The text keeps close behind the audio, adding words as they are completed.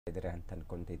ಇದ್ದೀರಾ ಅಂತ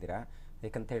ಅನ್ಕೊಂಡಿದ್ದೀರಾ.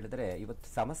 ಯಾಕಂತ ಹೇಳಿದ್ರೆ ಇವತ್ತು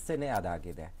ಸಮಸ್ಯೆನೇ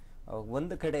ಅದಾಗಿದೆ.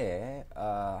 ಒಂದು ಕಡೆ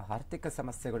ಆರ್ಥಿಕ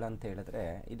ಸಮಸ್ಯೆಗಳು ಅಂತ ಹೇಳಿದ್ರೆ,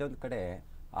 ಇದೊಂದು ಕಡೆ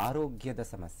ಆರೋಗ್ಯದ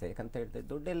ಸಮಸ್ಯೆ. ಯಾಕಂತ ಹೇಳಿದ್ರೆ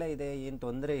ದುಡ್ಡೆಲ್ಲ ಇದೆ, ಏನು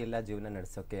ತೊಂದರೆ ಇಲ್ಲ ಜೀವನ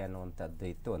ನಡೆಸೋಕೆ ಅನ್ನುವಂಥದ್ದು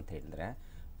ಇತ್ತು ಅಂತ ಹೇಳಿದ್ರೆ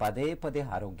ಪದೇ ಪದೇ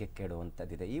ಆರೋಗ್ಯ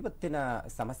ಕೆಡುವಂಥದ್ದಿದೆ. ಇವತ್ತಿನ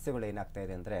ಸಮಸ್ಯೆಗಳು ಏನಾಗ್ತಾ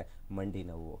ಇದೆ ಅಂದರೆ ಮಂಡಿ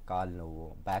ನೋವು, ಕಾಲು ನೋವು,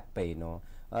 ಬ್ಯಾಕ್ ಪೈನು,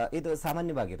 ಇದು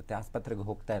ಸಾಮಾನ್ಯವಾಗಿರುತ್ತೆ. ಆಸ್ಪತ್ರೆಗೆ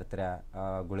ಹೋಗ್ತಾ ಇರ್ತೀರ,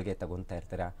 ಗುಳಿಗೆ ತಗೊತಾ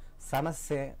ಇರ್ತೀರ,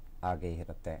 ಸಮಸ್ಯೆ ಹಾಗೆ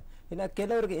ಇರುತ್ತೆ. ಇನ್ನು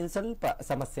ಕೆಲವರಿಗೆ ಇನ್ನು ಸ್ವಲ್ಪ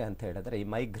ಸಮಸ್ಯೆ ಅಂತ ಹೇಳಿದ್ರೆ ಈ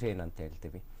ಮೈಗ್ರೇನ್ ಅಂತ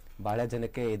ಹೇಳ್ತೀವಿ. ಬಹಳ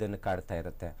ಜನಕ್ಕೆ ಇದನ್ನು ಕಾಡ್ತಾ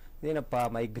ಇರುತ್ತೆ. ಏನಪ್ಪ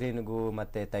ಮೈಗ್ರೇನ್ಗೂ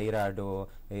ಮತ್ತೆ ಥೈರಾಯ್ಡು,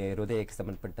 ಹೃದಯಕ್ಕೆ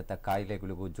ಸಂಬಂಧಪಟ್ಟಂಥ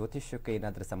ಕಾಯಿಲೆಗಳಿಗೂ ಜ್ಯೋತಿಷ್ಯಕ್ಕೆ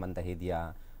ಏನಾದರೂ ಸಂಬಂಧ ಇದೆಯಾ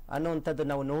ಅನ್ನುವಂಥದ್ದು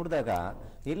ನಾವು ನೋಡಿದಾಗ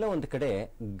ಇಲ್ಲ ಒಂದು ಕಡೆ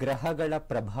ಗ್ರಹಗಳ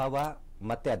ಪ್ರಭಾವ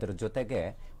ಮತ್ತೆ ಅದರ ಜೊತೆಗೆ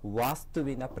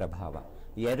ವಾಸ್ತುವಿನ ಪ್ರಭಾವ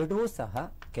ಎರಡೂ ಸಹ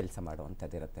ಕೆಲಸ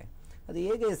ಮಾಡುವಂಥದ್ದಿರುತ್ತೆ. ಅದು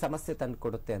ಹೇಗೆ ಸಮಸ್ಯೆ ತಂದು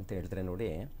ಕೊಡುತ್ತೆ ಅಂತ ಹೇಳಿದ್ರೆ ನೋಡಿ,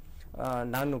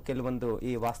 ನಾನು ಕೆಲವೊಂದು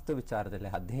ಈ ವಾಸ್ತು ವಿಚಾರದಲ್ಲಿ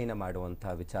ಅಧ್ಯಯನ ಮಾಡುವಂಥ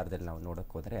ವಿಚಾರದಲ್ಲಿ ನಾವು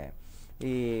ನೋಡೋಕೆ ಹೋದರೆ,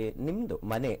 ಈ ನಿಮ್ಮದು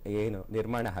ಮನೆ ಏನು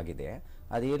ನಿರ್ಮಾಣ ಆಗಿದೆ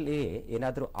ಅದು ಎಲ್ಲಿ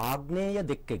ಏನಾದರೂ ಆಗ್ನೇಯ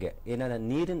ದಿಕ್ಕಿಗೆ ಏನಾರ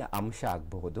ನೀರಿನ ಅಂಶ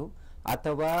ಆಗಬಹುದು,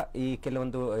 ಅಥವಾ ಈ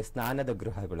ಕೆಲವೊಂದು ಸ್ನಾನದ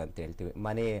ಗೃಹಗಳು ಅಂತ ಹೇಳ್ತೀವಿ,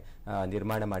 ಮನೆ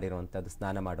ನಿರ್ಮಾಣ ಮಾಡಿರುವಂಥದ್ದು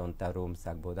ಸ್ನಾನ ಮಾಡುವಂಥ ರೂಮ್ಸ್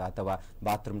ಆಗ್ಬೋದು, ಅಥವಾ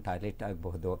ಬಾತ್ರೂಮ್ ಟಾಯ್ಲೆಟ್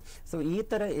ಆಗಬಹುದು. ಸೊ ಈ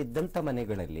ಥರ ಇದ್ದಂಥ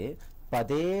ಮನೆಗಳಲ್ಲಿ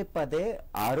ಪದೇ ಪದೇ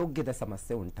ಆರೋಗ್ಯದ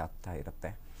ಸಮಸ್ಯೆ ಉಂಟಾಗ್ತಾ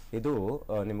ಇರುತ್ತೆ. ಇದು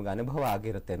ನಿಮ್ಗೆ ಅನುಭವ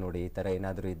ಆಗಿರುತ್ತೆ ನೋಡಿ, ಈ ಥರ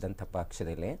ಏನಾದರೂ ಇದ್ದಂಥ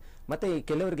ಪಕ್ಷದಲ್ಲಿ. ಮತ್ತು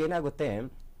ಕೆಲವ್ರಿಗೆ ಏನಾಗುತ್ತೆ,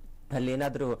 ಅಲ್ಲಿ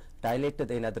ಏನಾದರೂ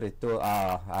ಟಾಯ್ಲೆಟ್ ಏನಾದರೂ ಇತ್ತು, ಆ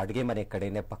ಅಡುಗೆ ಮನೆ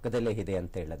ಕಡೆನೇ ಪಕ್ಕದಲ್ಲೇ ಇದೆ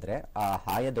ಅಂತ ಹೇಳಿದ್ರೆ, ಆ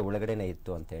ಹಾಯದ ಒಳಗಡೆನೆ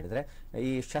ಇತ್ತು ಅಂತ ಹೇಳಿದ್ರೆ,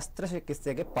 ಈ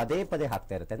ಶಸ್ತ್ರಚಿಕಿತ್ಸೆಗೆ ಪದೇ ಪದೇ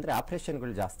ಹಾಕ್ತಾ ಇರುತ್ತೆ. ಅಂದರೆ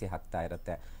ಆಪರೇಷನ್ಗಳು ಜಾಸ್ತಿ ಆಗ್ತಾ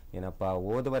ಇರುತ್ತೆ. ಏನಪ್ಪ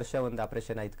ಹೋದ ವರ್ಷ ಒಂದು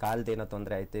ಆಪರೇಷನ್ ಆಯ್ತು, ಕಾಲ್ದೇನೋ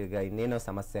ತೊಂದರೆ ಆಯ್ತು, ಈಗ ಇನ್ನೇನೋ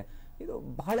ಸಮಸ್ಯೆ. ಇದು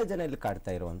ಬಹಳ ಜನ ಇಲ್ಲಿ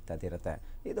ಕಾಡ್ತಾ ಇರುವಂಥದ್ದು ಇರುತ್ತೆ.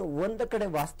 ಇದು ಒಂದು ಕಡೆ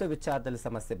ವಾಸ್ತು ವಿಚಾರದಲ್ಲಿ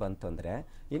ಸಮಸ್ಯೆ ಬಂತು ಅಂದರೆ,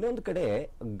 ಇನ್ನೊಂದು ಕಡೆ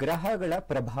ಗ್ರಹಗಳ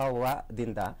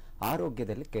ಪ್ರಭಾವದಿಂದ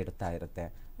ಆರೋಗ್ಯದಲ್ಲಿ ಕೆಡ್ತಾ ಇರುತ್ತೆ.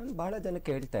 ನಾನು ಬಹಳ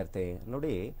ಜನಕ್ಕೆ ಹೇಳ್ತಾ ಇರ್ತೀನಿ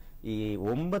ನೋಡಿ, ಈ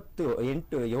 9,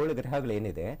 8, 7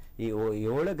 ಗ್ರಹಗಳೇನಿದೆ, ಈ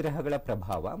 7 ಗ್ರಹಗಳ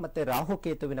ಪ್ರಭಾವ ಮತ್ತೆ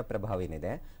ರಾಹುಕೇತುವಿನ ಪ್ರಭಾವ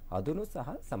ಏನಿದೆ ಅದೂ ಸಹ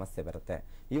ಸಮಸ್ಯೆ ಬರುತ್ತೆ.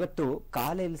 ಇವತ್ತು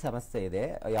ಕಾಲಲ್ಲಿ ಸಮಸ್ಯೆ ಇದೆ,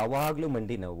 ಯಾವಾಗಲೂ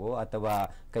ಮಂಡಿ ನೋವು ಅಥವಾ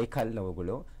ಕೈಕಾಲು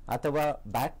ನೋವುಗಳು ಅಥವಾ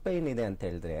ಬ್ಯಾಕ್ ಪೈನ್ ಇದೆ ಅಂತ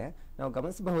ಹೇಳಿದ್ರೆ ನಾವು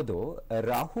ಗಮನಿಸಬಹುದು,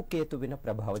 ರಾಹುಕೇತುವಿನ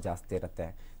ಪ್ರಭಾವ ಜಾಸ್ತಿ ಇರುತ್ತೆ.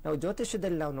 ನಾವು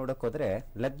ಜ್ಯೋತಿಷ್ಯದಲ್ಲಿ ನಾವು ನೋಡಕ್ ಹೋದ್ರೆ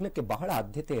ಲಗ್ನಕ್ಕೆ ಬಹಳ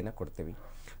ಆದ್ಯತೆಯನ್ನು ಕೊಡ್ತೀವಿ.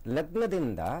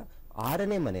 ಲಗ್ನದಿಂದ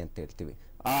 6ನೇ ಮನೆ ಅಂತ ಹೇಳ್ತೀವಿ.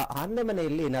 ಆ 6ನೇ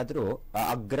ಮನೆಯಲ್ಲಿ ಏನಾದ್ರೂ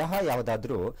ಆ ಗ್ರಹ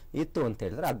ಯಾವ್ದಾದ್ರೂ ಇತ್ತು ಅಂತ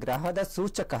ಹೇಳಿದ್ರೆ ಆ ಗ್ರಹದ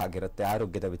ಸೂಚಕ ಆಗಿರುತ್ತೆ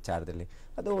ಆರೋಗ್ಯದ ವಿಚಾರದಲ್ಲಿ.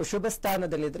 ಅದು ಶುಭ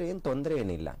ಸ್ಥಾನದಲ್ಲಿದ್ರೆ ಏನು ತೊಂದರೆ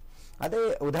ಏನಿಲ್ಲ. ಅದೇ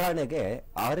ಉದಾಹರಣೆಗೆ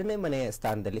 6ನೇ ಮನೆ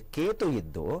ಸ್ಥಾನದಲ್ಲಿ ಕೇತು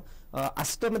ಇದ್ದು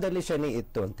ಅಷ್ಟಮದಲ್ಲಿ ಶನಿ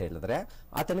ಇತ್ತು ಅಂತ ಹೇಳಿದ್ರೆ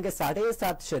ಆತನಿಗೆ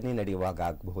 7.5 ಶನಿ ನಡೆಯುವಾಗ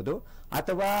ಆಗಬಹುದು,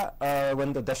 ಅಥವಾ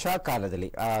ಒಂದು ದಶಾ ಕಾಲದಲ್ಲಿ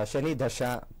ಶನಿ ದಶಾ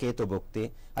ಕೇತು ಭುಕ್ತಿ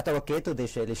ಅಥವಾ ಕೇತು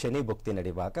ದೇಶದಲ್ಲಿ ಶನಿ ಭುಕ್ತಿ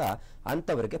ನಡೆಯುವಾಗ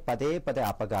ಅಂತವರಿಗೆ ಪದೇ ಪದೇ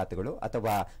ಅಪಘಾತಗಳು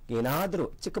ಅಥವಾ ಏನಾದ್ರೂ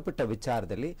ಚಿಕ್ಕ ಪುಟ್ಟ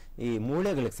ವಿಚಾರದಲ್ಲಿ ಈ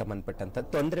ಮೂಳೆಗಳಿಗೆ ಸಂಬಂಧಪಟ್ಟಂತ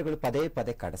ತೊಂದರೆಗಳು ಪದೇ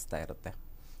ಪದೇ ಕಾಡಿಸ್ತಾ ಇರುತ್ತೆ.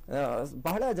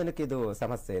 ಬಹಳ ಜನಕ್ಕೆ ಇದು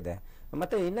ಸಮಸ್ಯೆ ಇದೆ.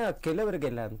 ಮತ್ತೆ ಇನ್ನ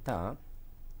ಕೆಲವರಿಗೆಲ್ಲ ಅಂತ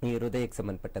ಈ ಹೃದಯಕ್ಕೆ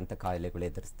ಸಂಬಂಧಪಟ್ಟಂತ ಕಾಯಿಲೆಗಳು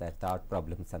ಎದುರಿಸ್ತಾ ಇರ್ತಾರೆ, ಹಾರ್ಟ್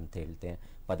ಪ್ರಾಬ್ಲಮ್ಸ್ ಅಂತ ಹೇಳ್ತೆ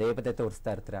ಪದೇ ಪದೇ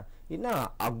ತೋರಿಸ್ತಾ ಇರ್ತಾರ. ಇನ್ನ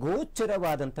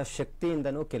ಅಗೋಚರವಾದಂತ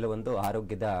ಶಕ್ತಿಯಿಂದನೂ ಕೆಲವೊಂದು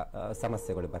ಆರೋಗ್ಯದ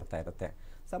ಸಮಸ್ಯೆಗಳು ಬರ್ತಾ ಇರುತ್ತೆ.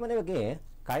 ಸಾಮಾನ್ಯವಾಗಿ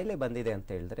ಕಾಯಿಲೆ ಬಂದಿದೆ ಅಂತ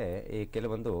ಹೇಳಿದ್ರೆ ಈ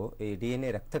ಕೆಲವೊಂದು ಈ DNA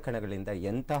ರಕ್ತ ಕಣಗಳಿಂದ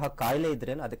ಎಂತಹ ಕಾಯಿಲೆ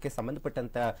ಇದ್ರೇನು ಅದಕ್ಕೆ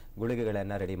ಸಂಬಂಧಪಟ್ಟಂತ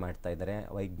ಗುಳಿಗೆಗಳನ್ನ ರೆಡಿ ಮಾಡ್ತಾ ಇದ್ದಾರೆ.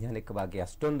 ವೈಜ್ಞಾನಿಕವಾಗಿ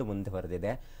ಅಷ್ಟೊಂದು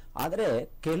ಮುಂದುವರೆದಿದೆ. ಆದರೆ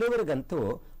ಕೆಲವರಿಗಂತೂ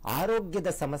ಆರೋಗ್ಯದ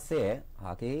ಸಮಸ್ಯೆ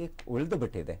ಹಾಗೇ ಉಳಿದು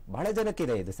ಬಿಟ್ಟಿದೆ. ಬಹಳ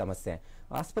ಜನಕ್ಕಿದೆ ಇದು ಸಮಸ್ಯೆ.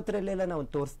 ಆಸ್ಪತ್ರೆಯಲ್ಲೆಲ್ಲ ನಾವು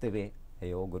ತೋರಿಸ್ತೀವಿ,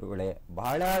 ಅಯ್ಯೋ ಗುರುಗಳೇ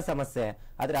ಬಹಳ ಸಮಸ್ಯೆ,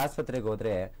 ಆದ್ರೆ ಆಸ್ಪತ್ರೆಗೆ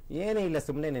ಹೋದ್ರೆ ಏನೇ ಇಲ್ಲ,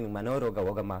 ಸುಮ್ಮನೆ ನಿನ್ಗೆ ಮನೋರೋಗ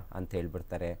ಹೋಗಮ್ಮ ಅಂತ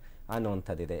ಹೇಳ್ಬಿಡ್ತಾರೆ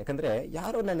ಅನ್ನುವಂಥದ್ದಿದೆ. ಯಾಕಂದ್ರೆ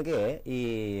ಯಾರೋ ನನಗೆ ಈ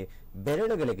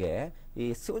ಬೆರಳುಗಳಿಗೆ ಈ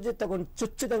ಸೂಜಿ ತಗೊಂಡು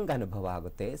ಚುಚ್ಚದಂಗ ಅನುಭವ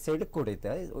ಆಗುತ್ತೆ, ಸೆಡ್ಕ್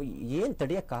ಹೊಡಿತೆ, ಏನ್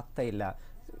ತಡಿಯಕ್ ಆಗ್ತಾ ಇಲ್ಲ.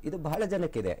 ಇದು ಬಹಳ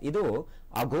ಜನಕ್ಕಿದೆ. ಇದು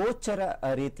ಅಗೋಚರ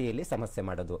ರೀತಿಯಲ್ಲಿ ಸಮಸ್ಯೆ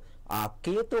ಮಾಡೋದು. ಆ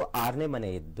ಕೇತು 6ನೇ ಮನೆ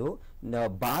ಇದ್ದು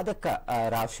ಬಾಧಕ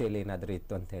ರಾಶಿಯಲ್ಲಿ ಏನಾದ್ರೂ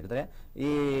ಇತ್ತು ಅಂತ ಹೇಳಿದ್ರೆ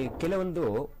ಈ ಕೆಲವೊಂದು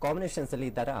ಕಾಂಬಿನೇಷನ್ಸ್ ಅಲ್ಲಿ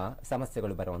ಈ ತರ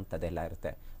ಸಮಸ್ಯೆಗಳು ಬರುವಂತದ್ದೆಲ್ಲ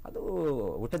ಇರುತ್ತೆ. ಅದು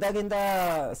ಹುಟ್ಟದಾಗಿಂದ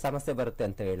ಸಮಸ್ಯೆ ಬರುತ್ತೆ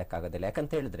ಅಂತ ಹೇಳಕ್ಕಾಗೋದಿಲ್ಲ.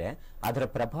 ಯಾಕಂತ ಹೇಳಿದ್ರೆ ಅದರ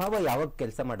ಪ್ರಭಾವ ಯಾವಾಗ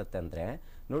ಕೆಲಸ ಮಾಡುತ್ತೆ ಅಂದ್ರೆ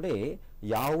ನೋಡಿ,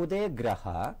 ಯಾವುದೇ ಗ್ರಹ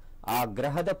ಆ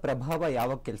ಗ್ರಹದ ಪ್ರಭಾವ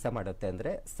ಯಾವಾಗ ಕೆಲಸ ಮಾಡುತ್ತೆ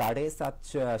ಅಂದ್ರೆ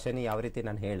 7.5 ಶನಿ ಯಾವ ರೀತಿ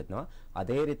ನಾನು ಹೇಳಿದ್ನೋ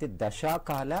ಅದೇ ರೀತಿ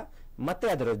ದಶಾಕಾಲ ಮತ್ತೆ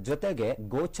ಅದರ ಜೊತೆಗೆ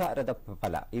ಗೋಚಾರದ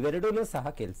ಫಲ ಇವೆರಡೂ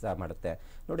ಸಹ ಕೆಲಸ ಮಾಡುತ್ತೆ.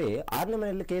 ನೋಡಿ 6ನೇ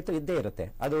ಮನೆಯಲ್ಲಿ ಕೇತು ಇದ್ದೇ ಇರುತ್ತೆ,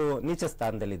 ಅದು ನೀಚ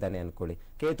ಸ್ಥಾನದಲ್ಲಿ ಇದ್ದಾನೆ ಅನ್ಕೊಳ್ಳಿ.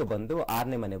 ಕೇತು ಬಂದು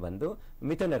 6ನೇ ಮನೆ ಬಂದು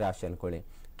ಮಿಥುನ ರಾಶಿ ಅನ್ಕೊಳ್ಳಿ.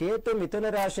 ಕೇತು ಮಿಥುನ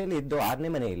ರಾಶಿಯಲ್ಲಿ ಇದ್ದು 6ನೇ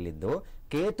ಮನೆಯಲ್ಲಿದ್ದು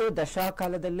ಕೇತು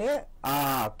ದಶಾಕಾಲದಲ್ಲೇ ಆ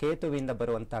ಕೇತುವಿಂದ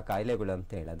ಬರುವಂತಹ ಕಾಯಿಲೆಗಳು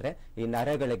ಅಂತ ಹೇಳಿದ್ರೆ ಈ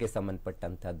ನರಗಳಿಗೆ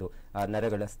ಸಂಬಂಧಪಟ್ಟಂತದ್ದು,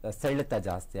 ನರಗಳ ಸೆಳೆತ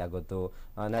ಜಾಸ್ತಿ ಆಗೋದು,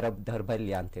 ನರ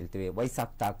ದೌರ್ಬಲ್ಯ ಅಂತ ಹೇಳ್ತೀವಿ.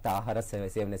 ವಯಸ್ಸಾಗ್ತಾ ಆಗ್ತಾ ಆಹಾರ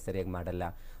ಸೇವನೆ ಸರಿಯಾಗಿ ಮಾಡಲ್ಲ.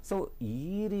 ಸೊ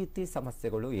ಈ ರೀತಿ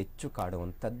ಸಮಸ್ಯೆಗಳು ಹೆಚ್ಚು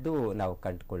ಕಾಡುವಂಥದ್ದು ನಾವು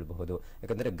ಕಂಡುಕೊಳ್ಬಹುದು.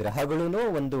 ಯಾಕಂದ್ರೆ ಗ್ರಹಗಳೂ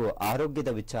ಒಂದು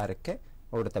ಆರೋಗ್ಯದ ವಿಚಾರಕ್ಕೆ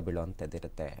ಹೊಡೆತ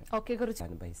ಬೀಳುವಂಥದ್ದಿರುತ್ತೆ. ಓಕೆ ಗುರುಜಿ,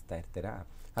 ಅನುಭವಿಸ್ತಾ ಇರ್ತೀರಾ.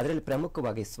 ಅದರಲ್ಲಿ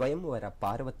ಪ್ರಮುಖವಾಗಿ ಸ್ವಯಂವರ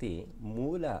ಪಾರ್ವತಿ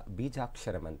ಮೂಲ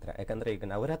ಬೀಜಾಕ್ಷರ ಮಂತ್ರ, ಯಾಕಂದ್ರೆ ಈಗ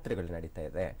ನವರಾತ್ರಿಗಳು ನಡೀತಾ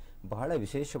ಇದೆ, ಬಹಳ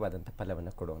ವಿಶೇಷವಾದಂಥ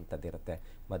ಫಲವನ್ನು ಕೊಡುವಂಥದ್ದಿರುತ್ತೆ.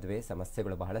 ಮದುವೆ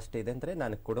ಸಮಸ್ಯೆಗಳು ಬಹಳಷ್ಟು ಇದೆ ಅಂದರೆ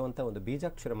ನಾನು ಕೊಡುವಂಥ ಒಂದು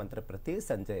ಬೀಜಾಕ್ಷರ ಮಂತ್ರ ಪ್ರತಿ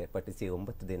ಸಂಜೆ ಪಠಿಸಿ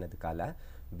 9 ದಿನದ ಕಾಲ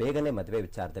ಬೇಗನೆ ಮದುವೆ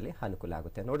ವಿಚಾರದಲ್ಲಿ ಅನುಕೂಲ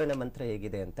ಆಗುತ್ತೆ. ನೋಡೋಣ ಮಂತ್ರ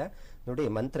ಹೇಗಿದೆ ಅಂತ ನೋಡಿ.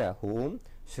 ಮಂತ್ರ ಓಂ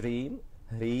ಶ್ರೀಂ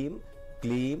ಹ್ರೀಂ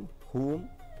ಕ್ಲೀಂ ಹೂಂ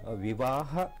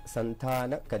ವಿವಾಹ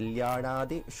ಸಂತಾನ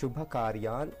ಕಲ್ಯಾಣಾದಿ ಶುಭ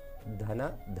ಕಾರ್ಯಾನ್ ಧನ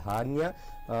ಧಾನ್ಯ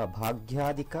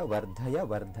ಭಾಗ್ಯಾಧಿಕ ವರ್ಧಯ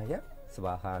ವರ್ಧಯ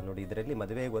ಸ್ವಾಹ. ನೋಡಿ, ಇದರಲ್ಲಿ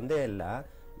ಮದುವೆಗೆ ಒಂದೇ ಅಲ್ಲ,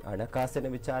 ಹಣಕಾಸಿನ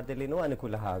ವಿಚಾರದಲ್ಲಿನೂ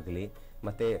ಅನುಕೂಲ ಆಗಲಿ,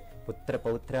 ಮತ್ತೆ ಪುತ್ರ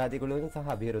ಪೌತ್ರಾದಿಗಳು ಸಹ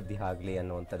ಅಭಿವೃದ್ಧಿ ಆಗಲಿ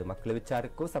ಅನ್ನುವಂಥದ್ದು ಮಕ್ಕಳ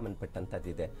ವಿಚಾರಕ್ಕೂ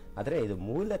ಸಂಬಂಧಪಟ್ಟಂಥದ್ದಿದೆ. ಆದರೆ ಇದು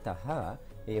ಮೂಲತಃ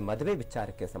ಈ ಮದುವೆ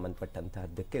ವಿಚಾರಕ್ಕೆ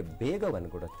ಸಂಬಂಧಪಟ್ಟಂತಹದ್ದಕ್ಕೆ ಬೇಗ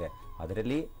ಒನ್ಗೂಡುತ್ತೆ.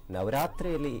 ಅದರಲ್ಲಿ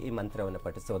ನವರಾತ್ರಿಯಲ್ಲಿ ಈ ಮಂತ್ರವನ್ನು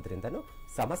ಪಠಿಸೋದ್ರಿಂದನೂ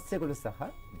ಸಮಸ್ಯೆಗಳು ಸಹ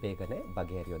ಬೇಗನೆ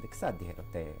ಬಗೆಹರಿಯೋದಕ್ಕೆ ಸಾಧ್ಯ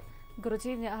ಇರುತ್ತೆ.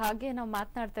 ಗುರುಜಿ, ಹಾಗೆ ನಾವು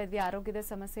ಮಾತನಾಡ್ತಾ ಇದ್ವಿ ಆರೋಗ್ಯದ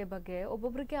ಸಮಸ್ಯೆ ಬಗ್ಗೆ.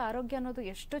 ಒಬ್ಬೊಬ್ರಿಗೆ ಆರೋಗ್ಯ ಅನ್ನೋದು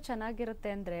ಎಷ್ಟು ಚೆನ್ನಾಗಿರುತ್ತೆ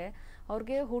ಅಂದ್ರೆ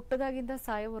ಅವ್ರಿಗೆ ಹುಟ್ಟದಾಗಿಂದ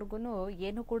ಸಾಯೋವರೆಗೂ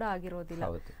ಏನು ಕೂಡ ಆಗಿರೋದಿಲ್ಲ.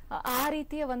 ಆ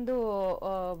ರೀತಿಯ ಒಂದು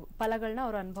ಫಲಗಳನ್ನ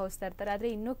ಅವ್ರು ಅನುಭವಿಸ್ತಾ ಇರ್ತಾರೆ. ಆದ್ರೆ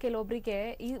ಇನ್ನು ಕೆಲವೊಬ್ರಿಗೆ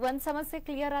ಈ ಒಂದ್ ಸಮಸ್ಯೆ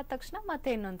ಕ್ಲಿಯರ್ ಆದ ತಕ್ಷಣ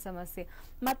ಮತ್ತೆ ಇನ್ನೊಂದ್ ಸಮಸ್ಯೆ,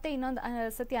 ಮತ್ತೆ ಇನ್ನೊಂದ್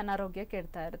ಸತಿ ಅನಾರೋಗ್ಯ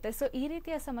ಕೆಡ್ತಾ ಇರುತ್ತೆ. ಸೊ ಈ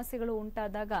ರೀತಿಯ ಸಮಸ್ಯೆಗಳು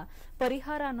ಉಂಟಾದಾಗ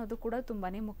ಪರಿಹಾರ ಅನ್ನೋದು ಕೂಡ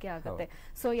ತುಂಬಾನೇ ಮುಖ್ಯ ಆಗುತ್ತೆ.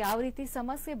 ಸೊ ಯಾವ ರೀತಿ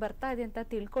ಸಮಸ್ಯೆ ಬರ್ತಾ ಇದೆ ಅಂತ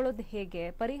ತಿಳ್ಕೊಳ್ಳೋದು ಹೇಗೆ,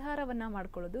 ಪರಿಹಾರವನ್ನ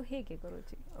ಮಾಡ್ಕೊಳ್ಳೋದು ಹೇಗೆ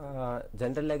ಗುರುಜಿ?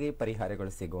 ಜನರಲ್ ಆಗಿ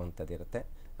ಪರಿಹಾರಗಳು ಸಿಗುವಂಥದ್ದಿರುತ್ತೆ.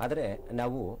 ಆದರೆ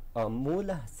ನಾವು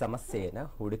ಮೂಲ ಸಮಸ್ಯೆಯನ್ನು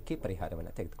ಹುಡುಕಿ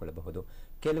ಪರಿಹಾರವನ್ನು ತೆಗೆದುಕೊಳ್ಳಬಹುದು.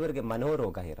 ಕೆಲವರಿಗೆ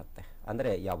ಮನೋರೋಗ ಇರುತ್ತೆ,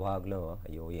 ಅಂದರೆ ಯಾವಾಗಲೂ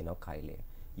ಅಯ್ಯೋ ಏನೋ ಕಾಯಿಲೆ,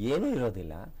 ಏನೂ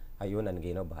ಇರೋದಿಲ್ಲ, ಅಯ್ಯೋ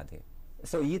ನನಗೇನೋ ಬಾಧೆ.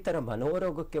 ಸೊ ಈ ಥರ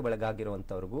ಮನೋರೋಗಕ್ಕೆ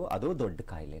ಒಳಗಾಗಿರುವಂಥವ್ರಿಗೂ ಅದು ದೊಡ್ಡ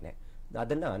ಕಾಯಿಲೆನೆ.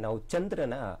 ಅದನ್ನ ನಾವು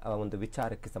ಚಂದ್ರನ ಒಂದು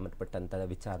ವಿಚಾರಕ್ಕೆ ಸಂಬಂಧಪಟ್ಟಂತ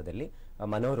ವಿಚಾರದಲ್ಲಿ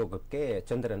ಮನೋರೋಗಕ್ಕೆ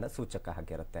ಚಂದ್ರನ ಸೂಚಕ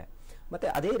ಆಗಿರುತ್ತೆ. ಮತ್ತೆ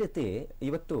ಅದೇ ರೀತಿ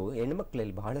ಇವತ್ತು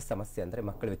ಹೆಣ್ಮಕ್ಳಲ್ಲಿ ಬಹಳ ಸಮಸ್ಯೆ ಅಂದ್ರೆ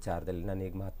ಮಕ್ಕಳ ವಿಚಾರದಲ್ಲಿ ನಾನು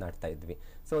ಈಗ ಮಾತನಾಡ್ತಾ ಇದ್ವಿ.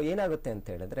 ಸೊ ಏನಾಗುತ್ತೆ ಅಂತ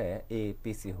ಹೇಳಿದ್ರೆ ಈ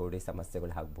PCOD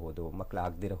ಸಮಸ್ಯೆಗಳು ಆಗ್ಬಹುದು, ಮಕ್ಕಳು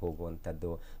ಆಗದಿರ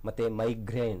ಹೋಗುವಂಥದ್ದು, ಮತ್ತೆ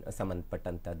ಮೈಗ್ರೇನ್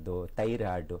ಸಂಬಂಧಪಟ್ಟಂಥದ್ದು,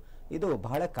 ಥೈರಾಯ್ಡ್, ಇದು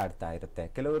ಬಹಳ ಕಾಡ್ತಾ ಇರುತ್ತೆ.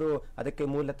 ಕೆಲವರು ಅದಕ್ಕೆ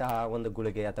ಮೂಲತಃ ಒಂದು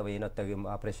ಗುಳಿಗೆ ಅಥವಾ ಏನೋ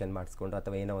ಆಪರೇಷನ್ ಮಾಡಿಸ್ಕೊಂಡು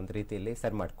ಅಥವಾ ಏನೋ ಒಂದು ರೀತಿಯಲ್ಲಿ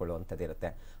ಸರಿ ಮಾಡ್ಕೊಳ್ಳುವಂಥದ್ದು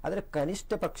ಇರುತ್ತೆ. ಆದರೆ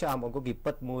ಕನಿಷ್ಠ ಪಕ್ಷ ಆ ಮಗುಗೆ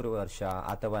 23 ವರ್ಷ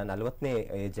ಅಥವಾ 40ನೇ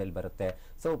ಏಜ್ ಅಲ್ಲಿ ಬರುತ್ತೆ.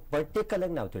 ಸೊ ಪರ್ಟಿಕಲ್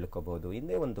ಆಗಿ ನಾವು ತಿಳ್ಕೊಬಹುದು.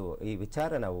 ಹಿಂದೆ ಒಂದು ಈ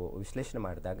ವಿಚಾರ ನಾವು ವಿಶ್ಲೇಷಣೆ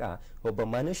ಮಾಡಿದಾಗ ಒಬ್ಬ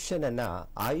ಮನುಷ್ಯನನ್ನ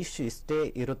ಆಯುಷ್ ಇಷ್ಟೇ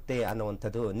ಇರುತ್ತೆ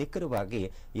ಅನ್ನುವಂಥದ್ದು ನಿಖರವಾಗಿ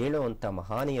ಹೇಳುವಂತ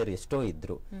ಮಹಾನೀಯರು ಎಷ್ಟೋ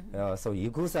ಇದ್ರು. ಸೊ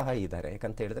ಈಗೂ ಸಹ ಇದ್ದಾರೆ.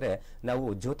 ಯಾಕಂತ ಹೇಳಿದ್ರೆ ನಾವು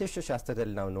ಜ್ಯೋತಿಷ್ಯ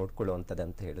ಶಾಸ್ತ್ರದಲ್ಲಿ ನಾವು ನೋಡ್ಕೊಳ್ಳುವಂಥದ್ದು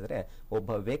ಅಂತ ಹೇಳಿದ್ರೆ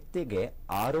ಒಬ್ಬ ವ್ಯಕ್ತಿಗೆ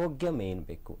ಆರೋಗ್ಯ ಮೇನ್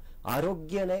ಬೇಕು.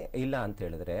 ಆರೋಗ್ಯನೇ ಇಲ್ಲ ಅಂತ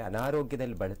ಹೇಳಿದ್ರೆ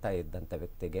ಅನಾರೋಗ್ಯದಲ್ಲಿ ಬಳತಾ ಇದ್ದಂತ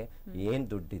ವ್ಯಕ್ತಿಗೆ ಏನ್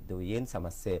ದುಡ್ಡಿದ್ದು ಏನ್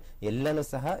ಸಮಸ್ಯೆ ಎಲ್ಲನೂ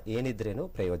ಸಹ ಏನಿದ್ರೇನು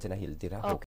ಪ್ರಯೋಜನ ಇಲ್ದಿರ